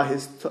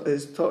his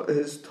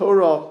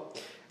Torah,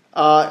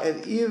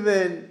 and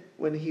even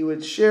when he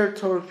would share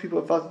Torah with people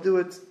about to do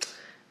it,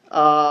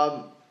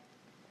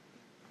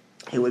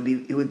 he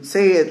would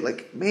say it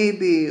like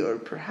maybe or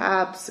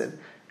perhaps, and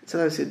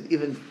sometimes he'd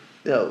even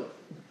go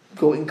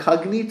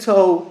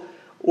incognito,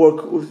 or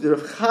with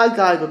Rav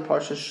Chagai but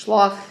Parshas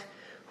Shlach,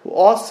 who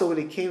also, when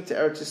he came to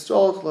Eretz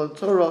Yisrael to learn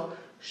Torah,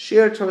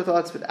 shared Torah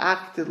thoughts, but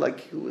acted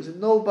like he was a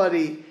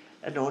nobody,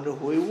 and no one knew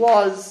who he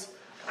was.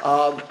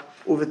 Over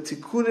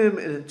Tikkunim,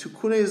 and in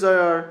Tikkunei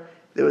Zohar,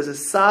 there was a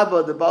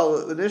Saba, the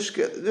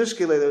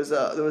Nishkele,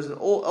 there was an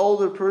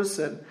older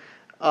person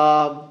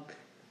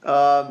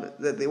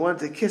that they wanted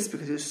to kiss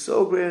because he was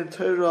so great in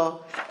Torah,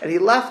 and he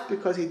left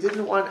because he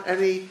didn't want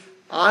any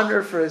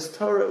honor for his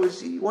Torah.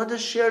 He wanted to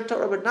share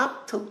Torah, but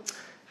not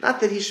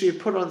that he should be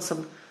put on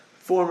some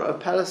form of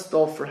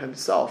pedestal for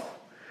himself.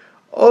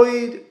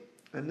 Oid,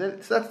 and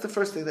then so that's the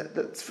first thing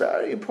that's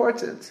very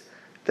important.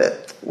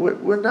 That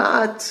we're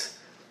not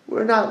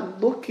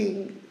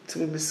looking to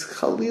be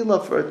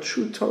mischalila for a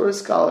true Torah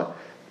scholar.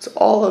 It's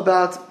all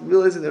about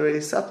realizing the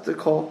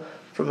receptacle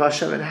from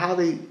Hashem, and how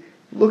they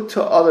look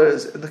to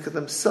others and look at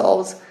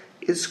themselves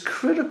is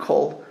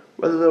critical,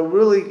 whether they'll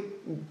really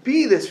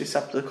be this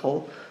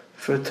receptacle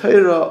for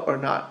Torah or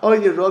not.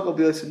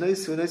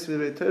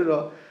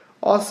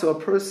 Also, a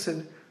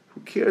person who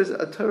cares,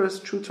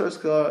 true Torah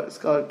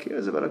scholar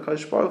cares about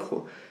HaKadosh Baruch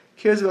Hu,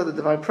 cares about the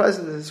divine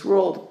presence in this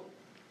world,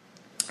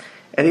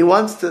 and he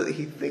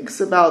thinks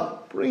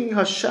about bringing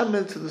Hashem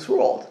into this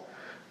world.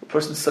 A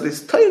person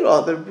studies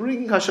Torah, they're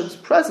bringing Hashem's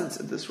presence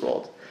in this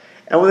world.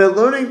 And when they're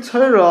learning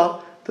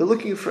Torah, they're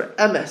looking for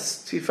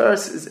emes.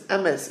 Tiferes is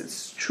emes,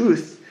 it's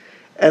truth.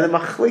 And the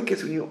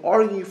machlekes, when you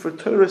argue for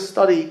Torah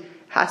study,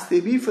 has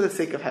to be for the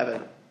sake of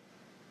heaven.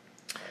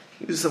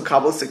 You use some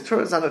Kabbalistic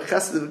terms, not a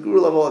chesed of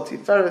guru level of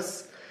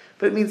Tiferes,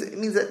 but it means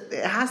that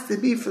it has to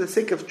be for the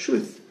sake of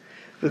truth.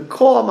 The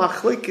kol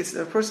machlekes,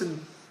 and a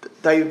person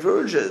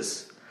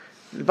diverges.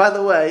 And by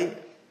the way,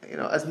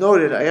 as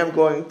noted, I am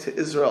going to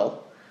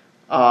Israel.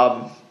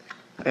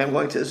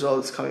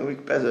 This coming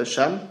week, Be'ez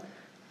Hashem.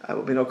 I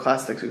will be no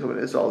class next week. I'm in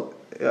Israel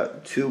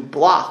to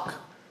block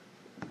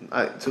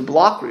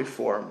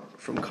reform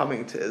from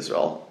coming to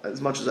Israel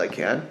as much as I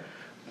can,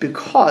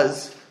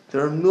 because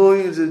there are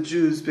millions of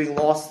Jews being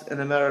lost in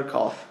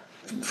America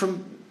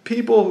from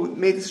people who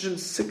made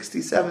decisions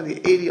 60,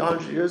 70, 80,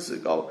 100 years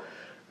ago,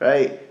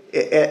 right?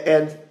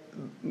 And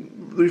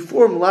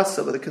reform less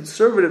so, but the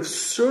conservatives,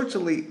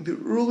 certainly the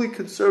early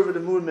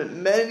conservative movement,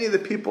 many of the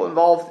people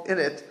involved in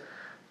it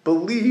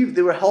believed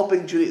they were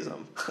helping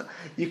Judaism.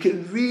 You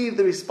can read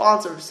the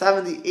response of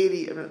 70,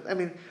 80. I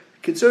mean,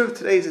 conservative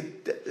today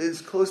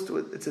is close to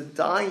it. It's a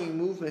dying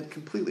movement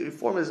completely.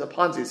 Reform is a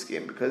Ponzi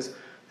scheme because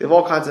they have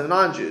all kinds of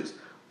non-Jews.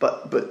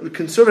 But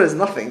conservative is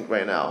nothing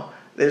right now.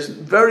 There's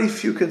very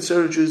few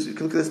conservative Jews. You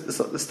can look at the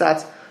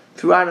stats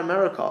throughout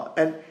America.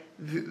 And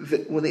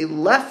when they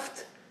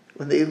left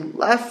in the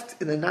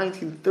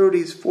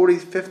 1930s,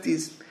 40s,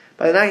 50s,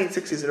 by the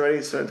 1960s it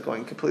already started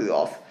going completely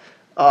off.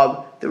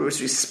 There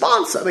was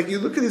response. I mean, you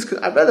look at these.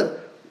 I read them.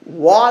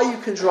 Why you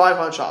can drive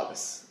on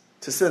Shabbos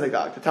to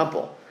synagogue, to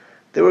temple?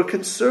 There were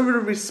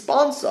conservative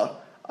responsa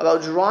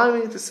about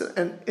driving to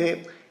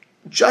and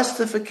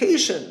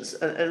justifications.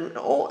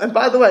 And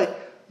by the way,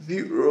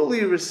 the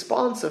early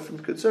response from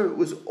conservative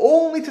was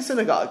only to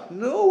synagogue.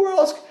 Nowhere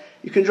else.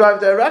 You can drive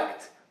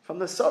direct from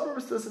the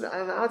suburbs to the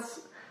synagogue,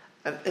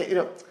 and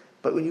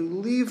but when you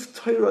leave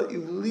Torah, you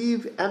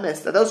leave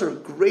emes. Those are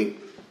great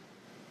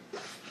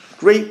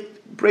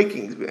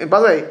breakings. And by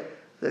the way,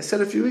 as I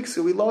said a few weeks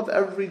ago, we love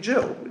every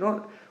Jew. We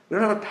don't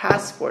have a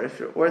passport if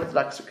you're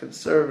Orthodox or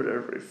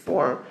conservative,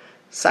 Reform,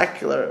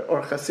 secular,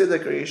 or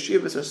Hasidic, or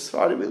Yeshivas, or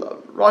Sephardi. We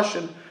love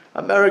Russian,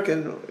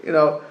 American,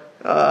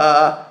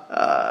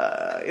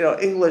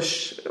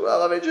 English. We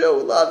love every Jew.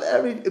 We love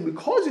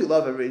because you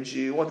love every Jew,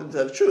 you want them to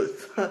have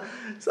truth.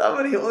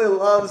 Somebody who only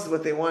loves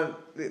what they want,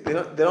 they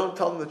don't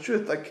tell them the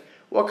truth. Like,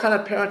 what kind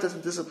of parent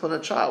doesn't discipline a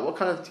child? What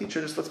kind of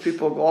teacher just lets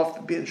people go off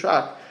the beaten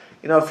track?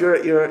 If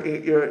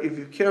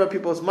you care about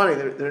people's money,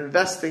 they're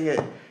investing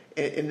it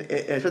in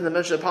the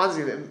mention of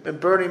Ponzi and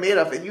Bernie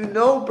Madoff, and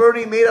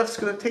Bernie Madoff's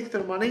going to take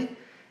their money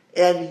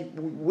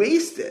and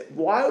waste it.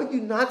 Why would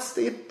you not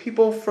stop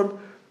people from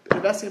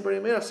investing in Bernie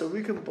Madoff so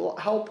we can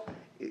help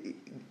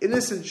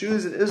innocent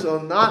Jews in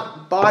Israel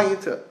not buy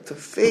into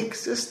fake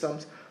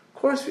systems? Of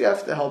course, we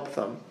have to help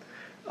them.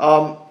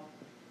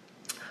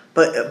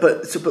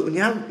 But when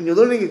you're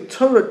learning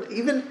Torah,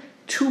 even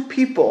two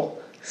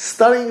people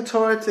studying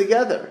Torah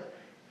together,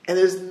 and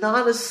there's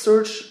not a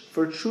search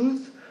for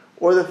truth,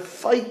 or the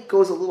fight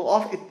goes a little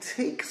off, it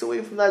takes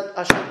away from that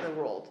Hashem in the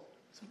world.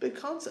 It's a big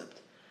concept,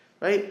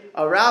 right?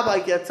 A rabbi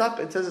gets up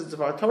and says it's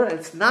about Torah, and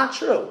it's not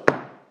true.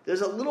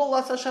 There's a little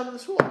less Hashem in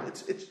this world.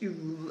 It's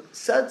you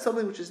said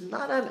something which is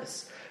not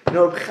emes.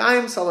 Reb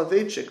Chaim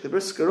Soloveitchik, the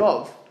Brisker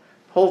Rov,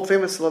 whole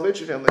famous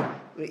Soloveitchik family,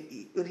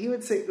 when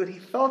he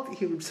felt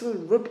he would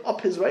simply rip up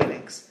his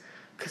writings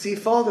because he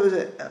felt there was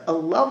a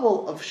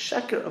level of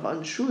sheker, of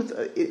untruth,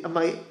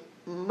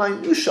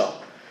 minutiae.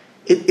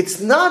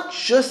 It's not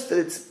just that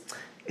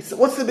it's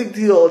what's the big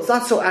deal? It's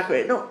not so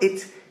accurate. No,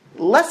 it's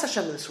less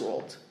Hashem in this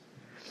world,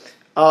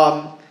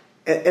 and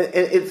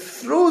it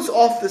throws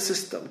off the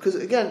system because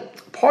again,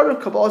 part of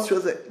Kabbalah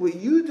shows that what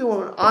you do and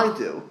what I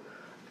do,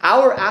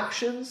 our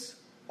actions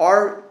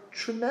are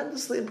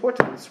tremendously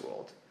important in this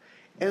world.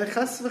 And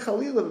chas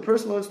v'chalila, if a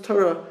person learns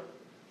Torah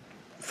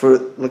for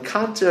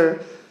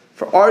lekanter,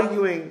 for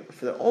arguing,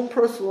 for their own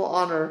personal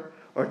honor,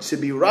 or to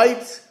be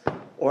right,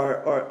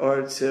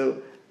 or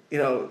to,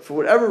 for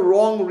whatever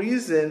wrong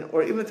reason,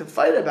 or even to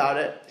fight about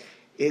it,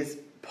 is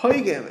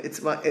poigim.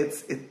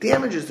 It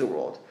damages the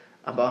world.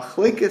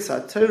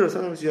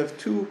 Sometimes you have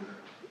two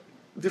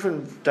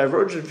different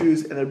divergent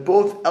views, and they're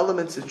both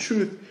elements of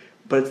truth,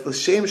 but it's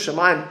l'shem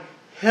shamayim.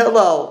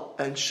 Hillel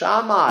and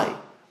Shammai,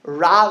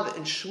 Rav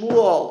and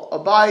Shmuel,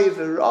 Abai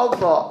and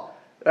Rava,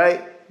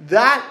 right?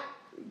 That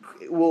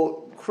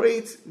will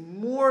create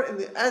more in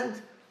the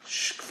end,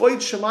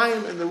 Kvoid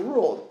Shamayim in the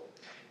world.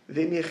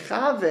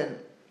 V'michaven,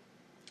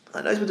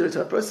 a nice way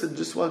to a person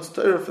just wants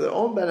Torah for their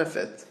own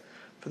benefit,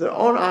 for their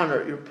own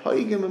honor. You're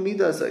paigim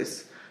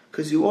amidazais,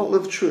 because you won't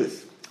live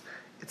truth.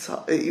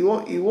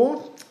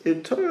 Your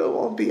Torah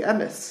won't be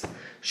emes.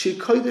 She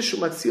kodesh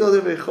umatzil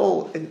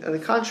levechol. On the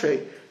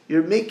contrary,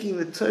 you're making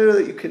the Torah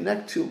that you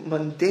connect to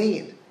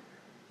mundane.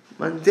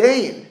 If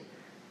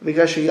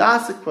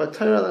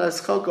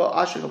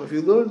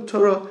you learn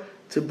Torah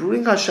to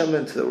bring Hashem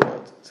into the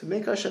world, to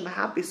make Hashem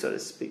happy, so to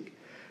speak,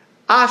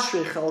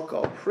 Ashrei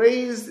Chelko,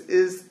 praised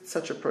is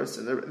such a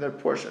person, their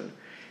portion.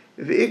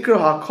 V'ikr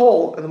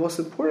HaKol, and the most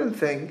important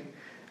thing,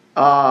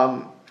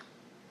 when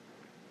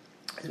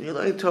you're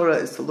learning Torah,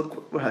 is to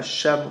look what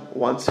Hashem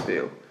wants for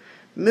you.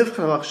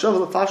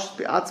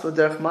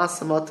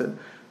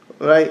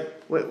 Right?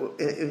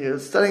 When you're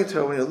studying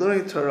Torah, when you're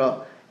learning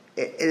Torah,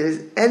 it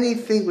is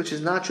anything which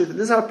is not truth. And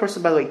this is how a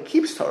person, by the way,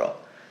 keeps Torah.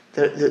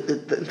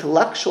 The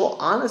intellectual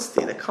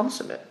honesty that comes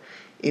from it.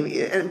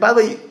 And by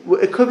the way,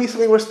 it could be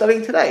something we're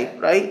studying today,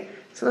 right?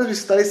 Sometimes we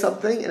study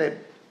something and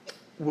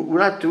we're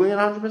not doing it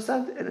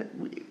 100%, and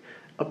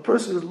a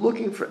person who's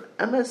looking for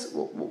emes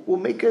will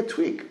make a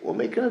tweak, will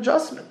make an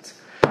adjustment.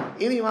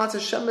 And if you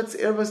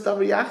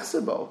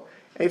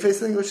face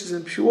something which is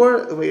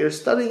impure, the way you're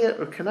studying it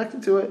or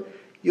connected to it,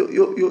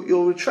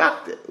 you'll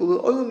retract it.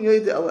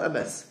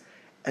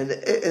 And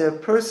a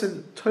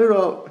person,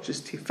 Torah, which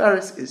is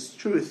Tiferes, is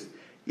truth.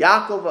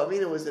 Yaakov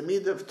Avinu was the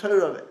midah of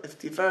Torah, of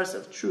Tiferes,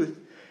 of truth,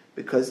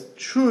 because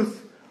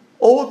truth,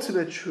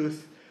 ultimate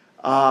truth,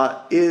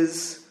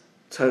 is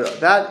Torah.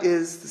 That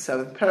is the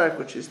seventh parak,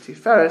 which is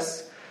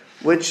Tiferes,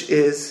 which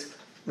is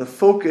the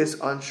focus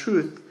on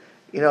truth.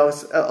 A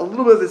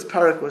little bit of this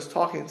parak was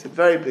talking to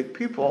very big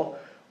people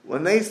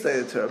when they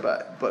studied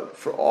Torah, but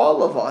for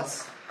all of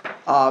us,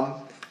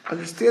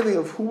 understanding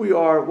of who we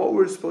are, what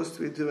we're supposed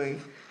to be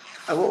doing,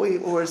 and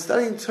when we're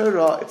studying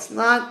Torah,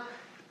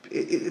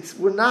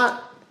 we're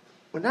not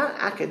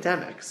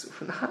academics.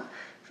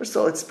 First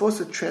of all, it's supposed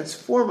to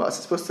transform us.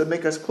 It's supposed to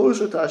make us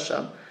closer to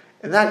Hashem,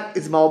 and that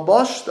is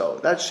malbash, though.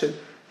 That should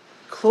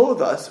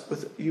clothe us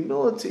with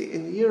humility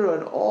and yira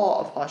and awe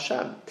of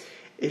Hashem.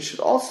 It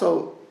should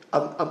also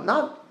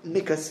not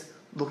make us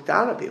look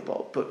down at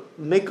people, but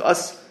make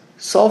us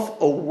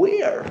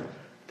self-aware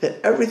that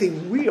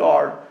everything we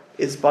are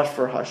is but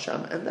for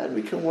Hashem, and then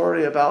we can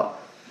worry about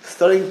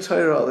studying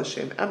Torah,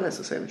 l'shem emes,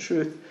 the same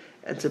truth,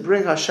 and to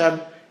bring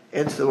Hashem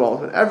into the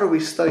world. Whenever we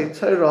study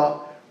Torah,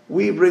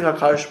 we bring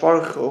HaKadosh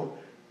Baruch Hu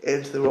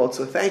into the world.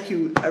 So thank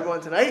you,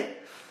 everyone, tonight.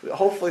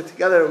 Hopefully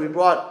together we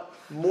brought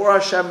more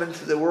Hashem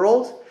into the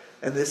world,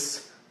 and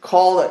this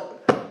call that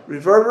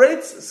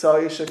reverberates.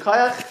 So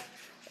Yishakayach,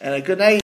 and a good night.